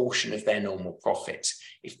a portion of their normal profits.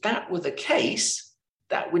 If that were the case,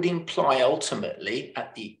 that would imply ultimately,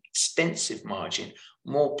 at the extensive margin,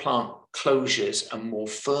 more plant closures and more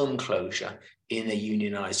firm closure in a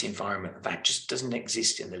unionized environment. That just doesn't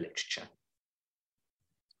exist in the literature.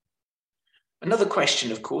 Another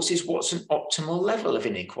question, of course, is what's an optimal level of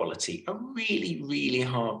inequality? A really, really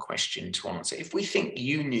hard question to answer. If we think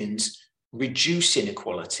unions reduce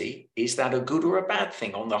inequality, is that a good or a bad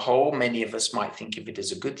thing? On the whole, many of us might think of it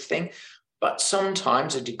as a good thing, but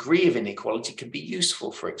sometimes a degree of inequality can be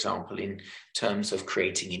useful, for example, in terms of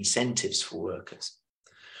creating incentives for workers.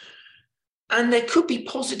 And there could be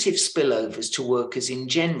positive spillovers to workers in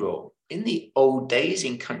general. In the old days,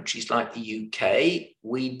 in countries like the UK,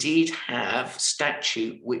 we did have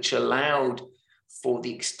statute which allowed for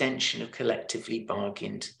the extension of collectively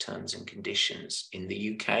bargained terms and conditions. In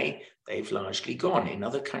the UK, they've largely gone. In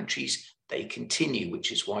other countries, they continue,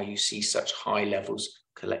 which is why you see such high levels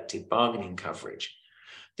of collective bargaining coverage.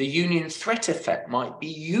 The union threat effect might be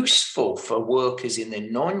useful for workers in the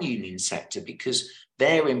non-union sector because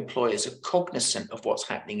their employers are cognizant of what's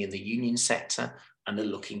happening in the union sector and are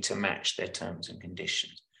looking to match their terms and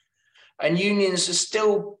conditions. And unions are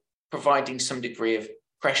still providing some degree of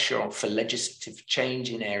pressure for legislative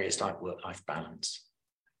change in areas like work-life balance.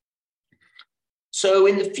 So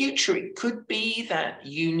in the future, it could be that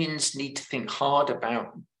unions need to think hard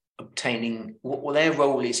about obtaining what their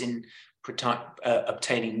role is in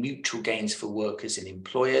obtaining mutual gains for workers and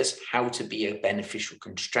employers, how to be a beneficial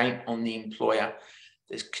constraint on the employer.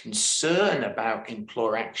 There's concern about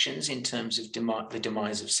employer actions in terms of the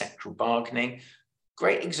demise of sectoral bargaining.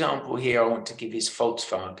 Great example here I want to give is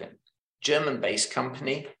Volkswagen, German-based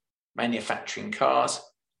company, manufacturing cars.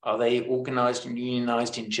 Are they organized and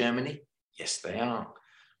unionized in Germany? Yes, they are.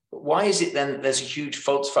 But why is it then that there's a huge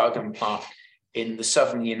Volkswagen plant in the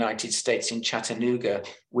southern United States in Chattanooga,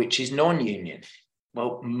 which is non-union?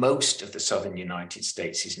 Well, most of the southern United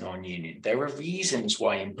States is non-union. There are reasons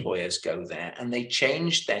why employers go there, and they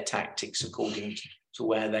change their tactics according to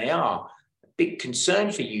where they are. A big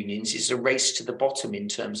concern for unions is a race to the bottom in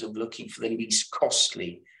terms of looking for the least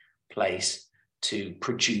costly place to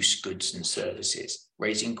produce goods and services,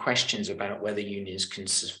 raising questions about whether unions can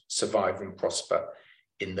survive and prosper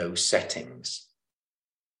in those settings.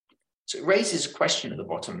 So it raises a question at the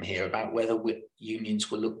bottom here about whether unions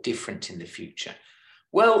will look different in the future.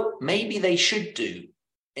 Well, maybe they should do.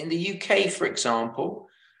 In the UK, for example,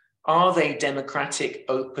 are they democratic,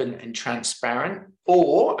 open and transparent?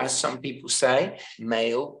 Or, as some people say,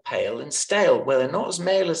 male, pale and stale? Well, they're not as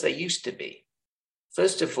male as they used to be.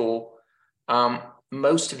 First of all,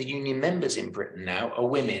 most of the union members in Britain now are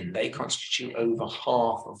women. They constitute over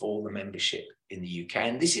half of all the membership in the UK.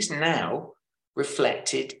 And this is now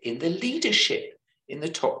reflected in the leadership in the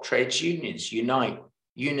top trades unions, Unite,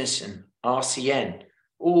 Unison, RCN,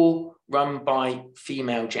 all run by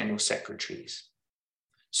female general secretaries.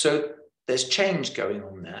 So there's change going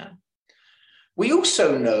on there. We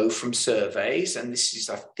also know from surveys, and this is,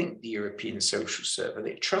 I think, the European Social Survey,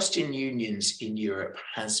 that trust in unions in Europe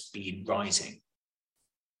has been rising.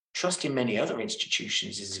 Trust in many other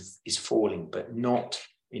institutions is falling, but not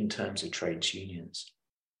in terms of trades unions.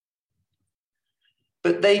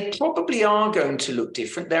 But they probably are going to look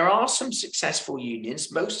different. There are some successful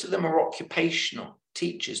unions. Most of them are occupational,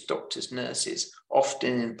 teachers, doctors, nurses,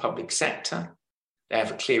 often in the public sector. They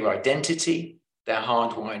have a clear identity. They're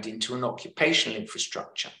hardwired into an occupational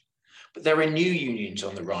infrastructure. But there are new unions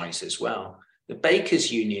on the rise as well. The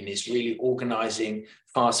Bakers Union is really organising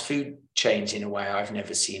fast food chains in a way I've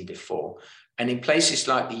never seen before. And in places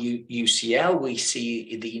like the UCL, we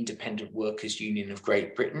see the Independent Workers Union of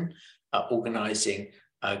Great Britain organising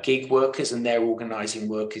gig workers, and they're organising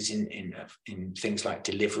workers in things like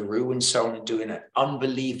Deliveroo and so on, and doing an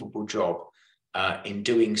unbelievable job in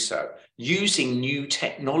doing so, using new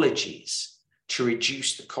technologies to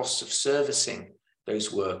reduce the costs of servicing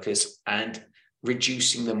those workers and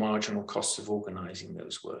reducing the marginal costs of organising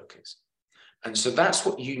those workers. And so that's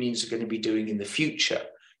what unions are going to be doing in the future,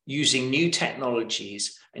 using new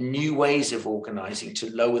technologies and new ways of organising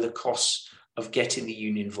to lower the costs of getting the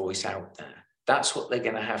union voice out there. That's what they're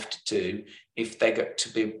going to have to do if they're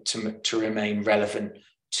going to remain relevant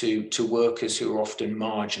to workers who are often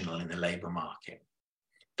marginal in the labour market.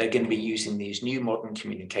 They're going to be using these new modern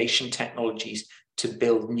communication technologies to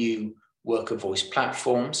build new worker voice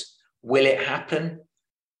platforms. Will it happen?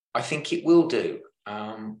 I think it will do.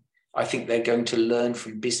 I think they're going to learn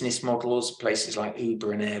from business models, places like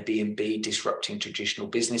Uber and Airbnb disrupting traditional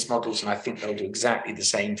business models, and I think they'll do exactly the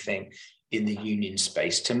same thing in the union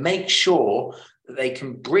space to make sure that they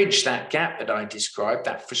can bridge that gap that I described,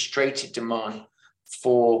 that frustrated demand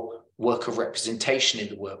for worker representation in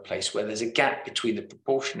the workplace, where there's a gap between the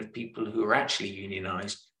proportion of people who are actually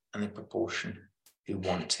unionized and the proportion who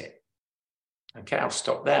want it. Okay, I'll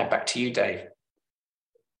stop there. Back to you, Dave.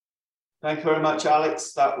 Thank you very much,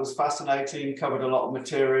 Alex. That was fascinating, covered a lot of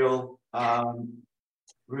material.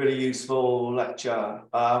 Really useful lecture.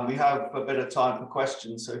 We have a bit of time for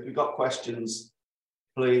questions. So if you've got questions,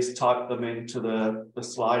 please type them into the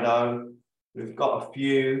Slido. We've got a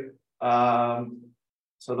few.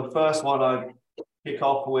 So the first one I kick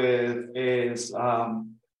off with is,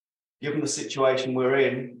 given the situation we're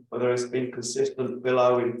in, where there has been consistent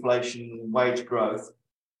below inflation wage growth,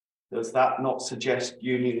 does that not suggest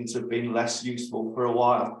unions have been less useful for a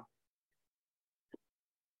while?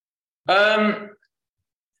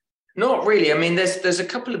 Not really. I mean, there's a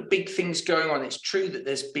couple of big things going on. It's true that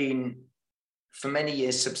there's been, for many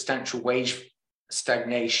years, substantial wage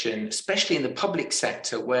stagnation, especially in the public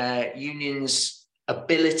sector, where unions'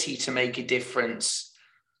 ability to make a difference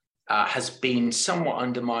has been somewhat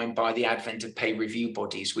undermined by the advent of pay review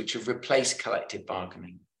bodies, which have replaced collective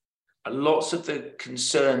bargaining. Lots of the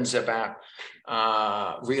concerns about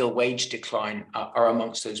real wage decline are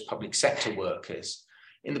amongst those public sector workers.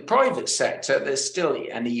 In the private sector, there's still,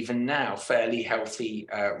 and even now, fairly healthy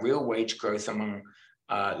real wage growth among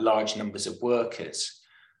large numbers of workers.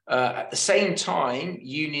 At the same time,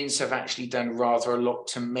 unions have actually done rather a lot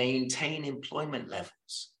to maintain employment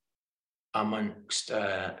levels amongst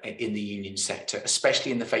in the union sector,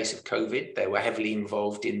 especially in the face of COVID. They were heavily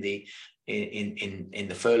involved in the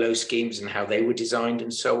furlough schemes and how they were designed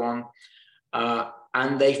and so on.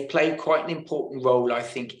 And they've played quite an important role, I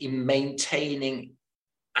think, in maintaining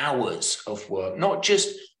hours of work, not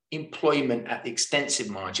just employment at the extensive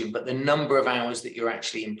margin, but the number of hours that you're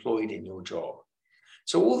actually employed in your job.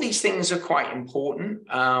 So all these things are quite important.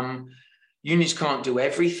 Unions can't do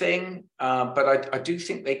everything, but I do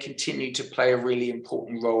think they continue to play a really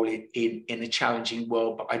important role in a challenging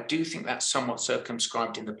world. But I do think that's somewhat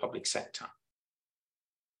circumscribed in the public sector.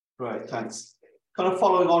 Great, thanks. Kind of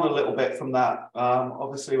following on a little bit from that,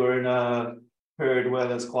 obviously we're in a period where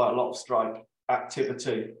there's quite a lot of strike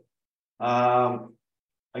activity.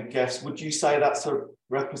 I guess, would you say that's a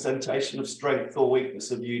representation of strength or weakness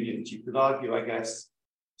of unions? You could argue, I guess,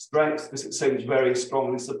 strength because it seems very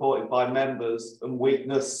strongly supported by members, and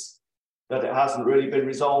weakness that it hasn't really been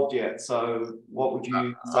resolved yet. So what would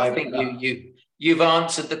you say? I think you've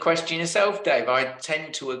answered the question yourself, Dave. I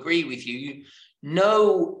tend to agree with you.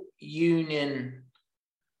 No union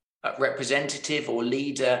representative or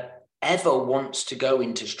leader ever wants to go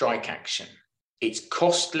into strike action. It's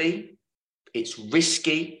costly, it's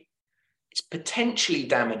risky, it's potentially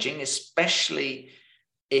damaging, especially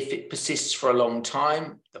if it persists for a long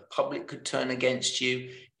time. The public could turn against you.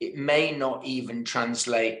 It may not even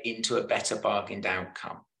translate into a better bargained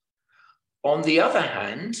outcome. On the other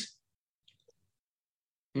hand,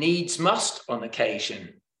 needs must on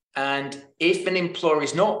occasion. And if an employer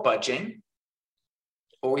is not budging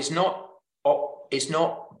or is not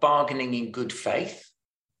bargaining in good faith,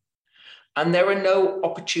 and there are no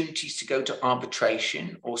opportunities to go to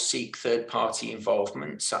arbitration or seek third-party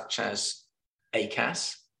involvement, such as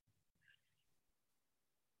ACAS,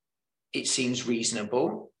 it seems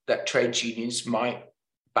reasonable that trades unions might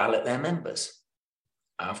ballot their members.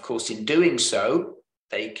 Of course, in doing so,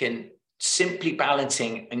 they can simply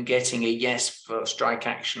balloting and getting a yes for strike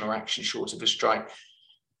action or action short of a strike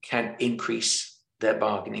can increase their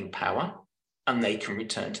bargaining power, and they can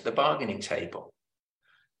return to the bargaining table.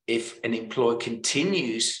 If an employer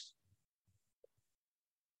continues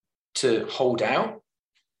to hold out,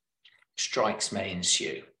 strikes may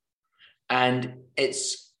ensue. And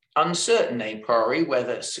it's uncertain a priori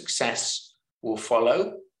whether success will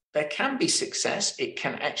follow. There can be success. It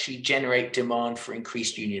can actually generate demand for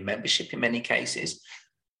increased union membership in many cases,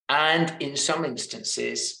 and in some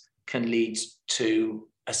instances can lead to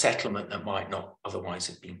a settlement that might not otherwise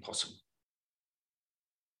have been possible.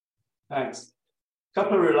 Thanks. A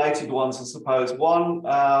couple of related ones, I suppose. One,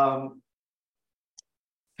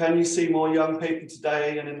 can you see more young people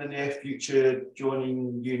today and in the near future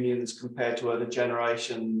joining unions compared to other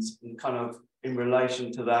generations? And kind of in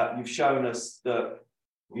relation to that, you've shown us that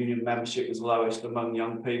union membership is lowest among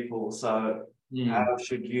young people. So how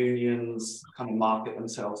should unions kind of market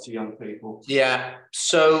themselves to young people? Yeah,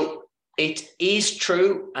 so it is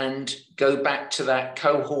true, and go back to that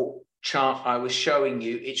cohort chart I was showing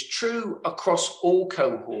you. It's true across all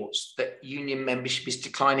cohorts that union membership is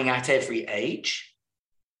declining at every age.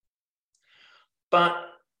 But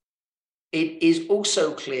it is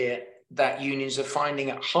also clear that unions are finding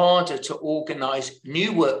it harder to organize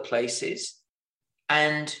new workplaces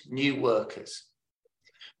and new workers.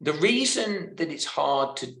 The reason that it's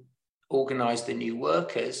hard to organize the new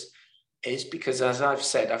workers is because, as I've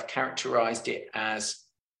said, I've characterized it as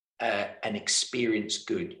an experience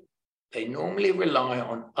good. They normally rely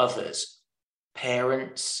on others,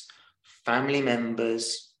 parents, family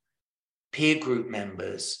members, peer group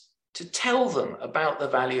members, to tell them about the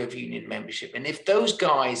value of union membership. And if those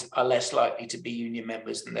guys are less likely to be union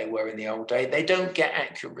members than they were in the old day, they don't get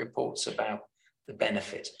accurate reports about the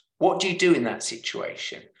benefits. What do you do in that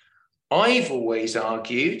situation? I've always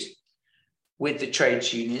argued with the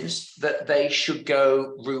trades unions that they should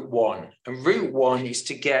go route one. And route one is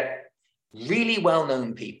to get really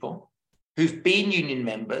well-known people who've been union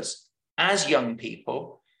members as young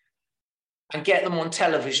people and get them on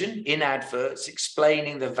television in adverts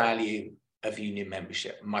explaining the value of union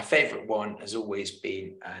membership. My favorite one has always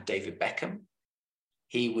been David Beckham.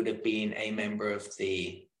 He would have been a member of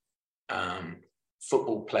the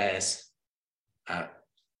Football Players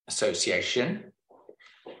Association.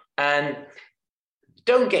 And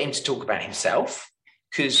don't get him to talk about himself,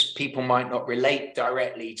 because people might not relate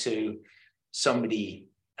directly to somebody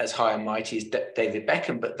as high and mighty as David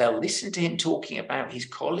Beckham, but they'll listen to him talking about his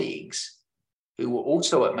colleagues who were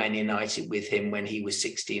also at Man United with him when he was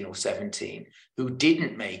 16 or 17, who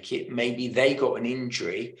didn't make it. Maybe they got an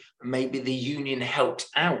injury, and maybe the union helped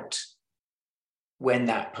out when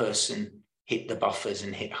that person hit the buffers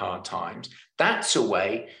and hit hard times. That's a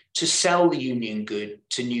way to sell the union good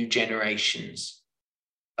to new generations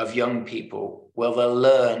of young people, where they'll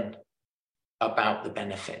learn about the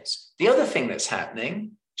benefits. The other thing that's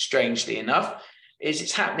happening, strangely enough, is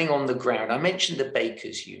it's happening on the ground. I mentioned the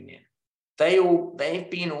Bakers Union. They've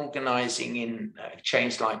been organizing in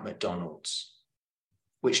chains like McDonald's,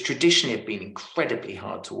 which traditionally have been incredibly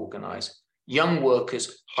hard to organize. Young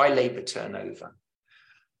workers, high labor turnover.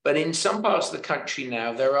 But in some parts of the country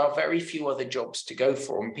now, there are very few other jobs to go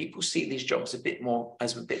for, and people see these jobs a bit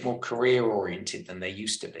more career-oriented than they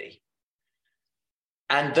used to be.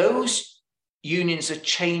 And those unions are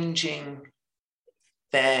changing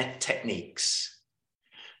their techniques.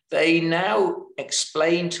 They now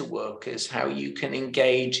explain to workers how you can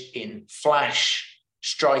engage in flash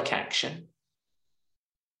strike action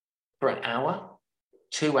for an hour,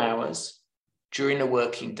 2 hours during a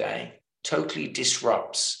working day, totally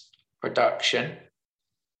disrupts production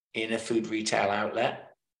in a food retail outlet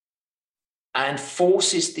and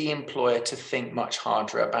forces the employer to think much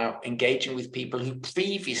harder about engaging with people who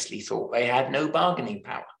previously thought they had no bargaining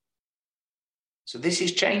power. So this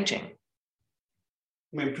is changing.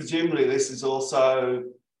 I mean, presumably this is also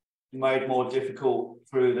made more difficult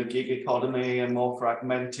through the gig economy and more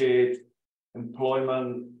fragmented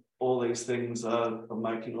employment. All these things are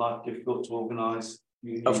making life difficult to organise.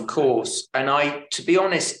 Of course. And to be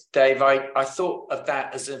honest, Dave, I thought of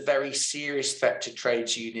that as a very serious threat to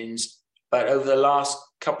trades unions But over the last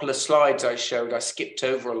couple of slides I showed, I skipped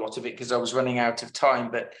over a lot of it because I was running out of time,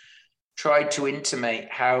 but tried to intimate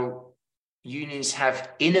how unions have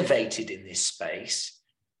innovated in this space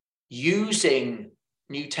using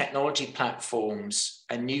new technology platforms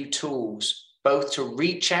and new tools, both to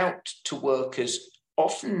reach out to workers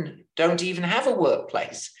often don't even have a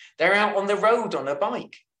workplace. They're out on the road on a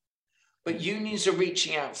bike. But unions are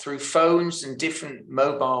reaching out through phones and different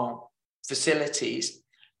mobile facilities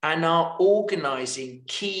and are organizing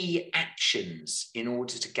key actions in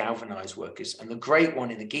order to galvanize workers. And the great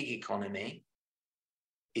one in the gig economy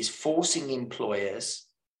is forcing employers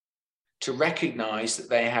to recognize that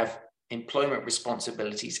they have employment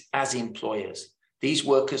responsibilities as employers. These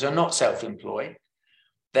workers are not self-employed.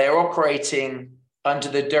 They're operating under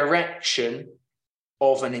the direction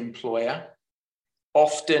of an employer,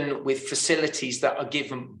 often with facilities that are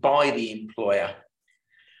given by the employer.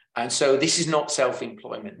 And so this is not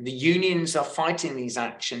self-employment. The unions are fighting these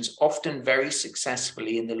actions, often very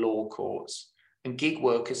successfully in the law courts, and gig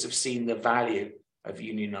workers have seen the value of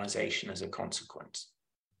unionization as a consequence.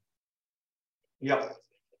 Yep.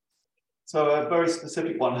 So a very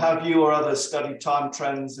specific one. Have you or others studied time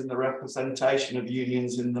trends in the representation of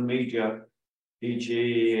unions in the media,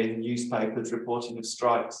 e.g. in newspapers reporting of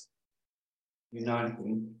strikes? You know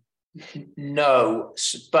anything? No,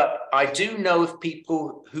 but I do know of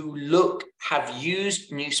people who have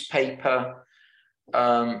used newspaper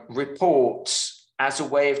reports as a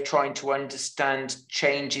way of trying to understand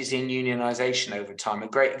changes in unionization over time. A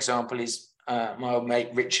great example is my old mate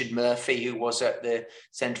Richard Murphy, who was at the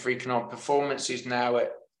Center for Economic Performance, who's now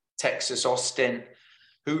at Texas Austin,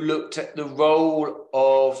 who looked at the role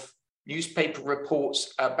of newspaper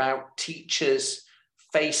reports about teachers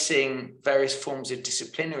facing various forms of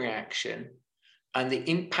disciplinary action and the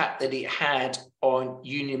impact that it had on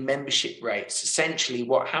union membership rates. Essentially,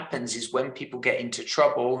 what happens is when people get into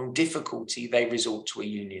trouble and difficulty, they resort to a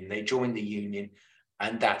union, they join the union,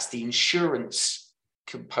 and that's the insurance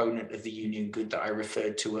component of the union good that I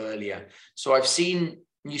referred to earlier. So I've seen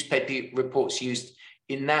newspaper reports used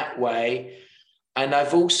in that way. And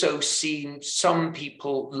I've also seen some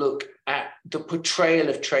people look at the portrayal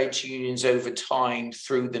of trades unions over time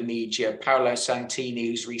through the media. Paolo Santini,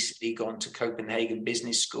 who's recently gone to Copenhagen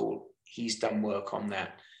Business School, he's done work on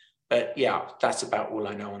that. But yeah, that's about all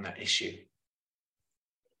I know on that issue.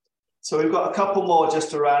 So we've got a couple more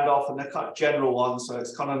just to round off, and they're kind of general ones, so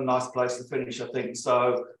it's kind of a nice place to finish, I think.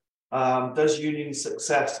 So does union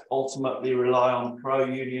success ultimately rely on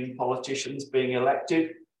pro-union politicians being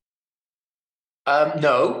elected?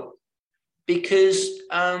 No, because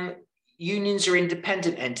unions are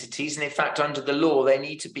independent entities, and in fact, under the law, they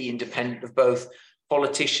need to be independent of both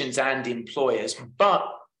politicians and employers. But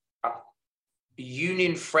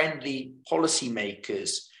union-friendly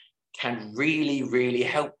policymakers can really, really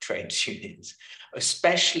help trades unions,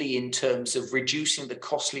 especially in terms of reducing the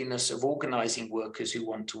costliness of organizing workers who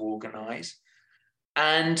want to organize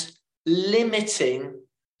and limiting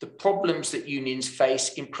the problems that unions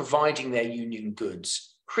face in providing their union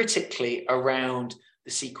goods, critically around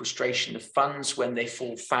the sequestration of funds when they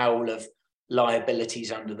fall foul of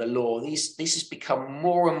liabilities under the law. This has become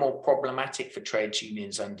more and more problematic for trades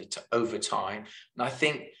unions over time. And I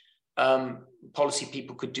think policy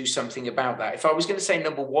people could do something about that. If I was going to say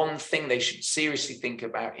number one thing they should seriously think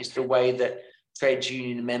about is the way that trades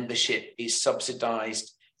union membership is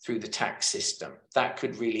subsidized through the tax system. That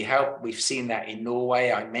could really help. We've seen that in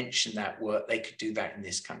Norway. I mentioned that work. They could do that in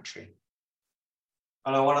this country.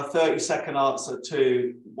 And I want a 30-second answer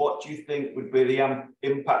to what do you think would be the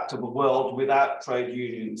impact of a world without trade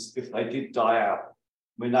unions if they did die out?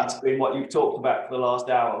 I mean, that's been what you've talked about for the last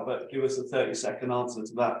hour, but give us a 30-second answer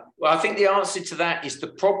to that. Well, I think the answer to that is the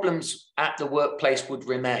problems at the workplace would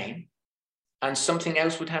remain and something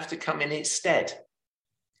else would have to come in its stead.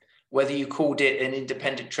 Whether you called it an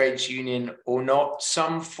independent trades union or not,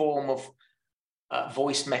 some form of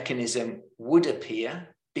voice mechanism would appear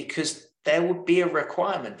because there would be a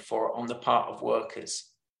requirement for it on the part of workers.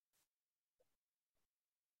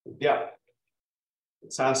 Yeah,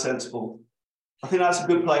 it sounds sensible. I think that's a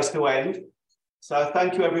good place to end. So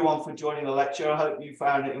thank you everyone for joining the lecture. I hope you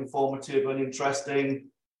found it informative and interesting.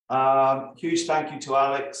 Huge thank you to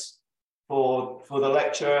Alex for the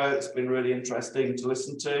lecture. It's been really interesting to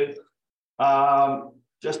listen to.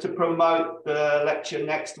 Just to promote the lecture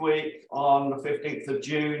next week on the 15th of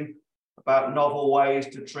June about novel ways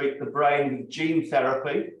to treat the brain with gene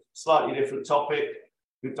therapy, slightly different topic,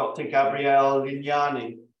 with Dr. Gabriele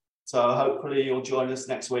Lignani. So hopefully you'll join us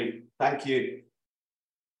next week. Thank you.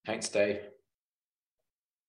 Thanks, Dave.